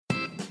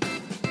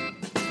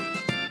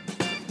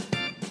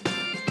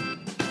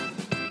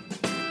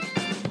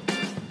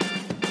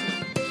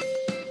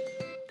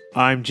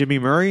I'm Jimmy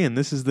Murray, and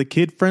this is the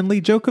kid-friendly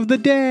joke of the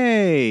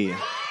day.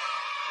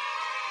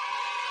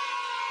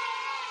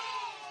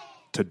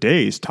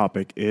 Today's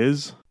topic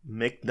is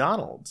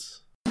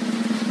McDonald's.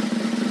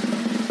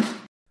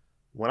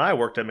 When I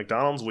worked at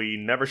McDonald's, we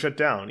never shut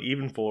down,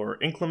 even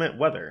for inclement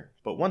weather.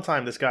 But one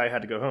time this guy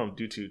had to go home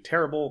due to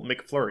terrible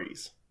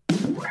McFlurries.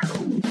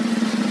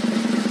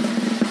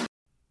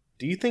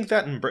 Do you think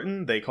that in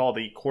Britain they call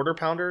the quarter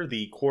pounder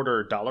the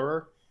quarter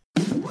dollarer?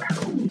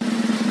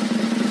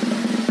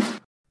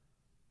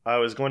 I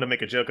was going to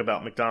make a joke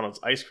about McDonald's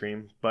ice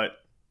cream, but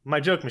my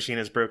joke machine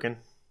is broken.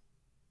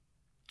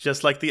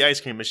 Just like the ice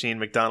cream machine,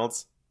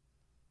 McDonald's.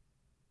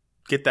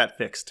 Get that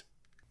fixed.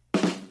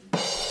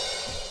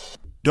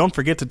 Don't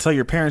forget to tell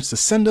your parents to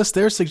send us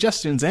their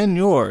suggestions and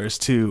yours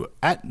to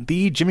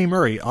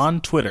 @TheJimmyMurray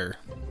on Twitter.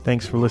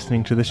 Thanks for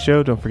listening to the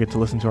show. Don't forget to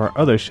listen to our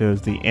other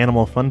shows, the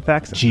Animal Fun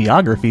Facts,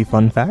 Geography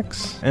Fun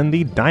Facts, and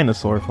the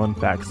Dinosaur Fun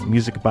Facts.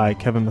 Music by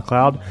Kevin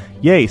MacLeod.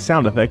 Yay!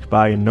 Sound effect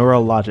by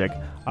Neurologic.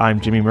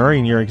 I'm Jimmy Murray,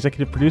 and your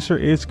executive producer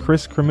is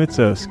Chris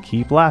Kremitzos.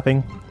 Keep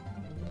laughing.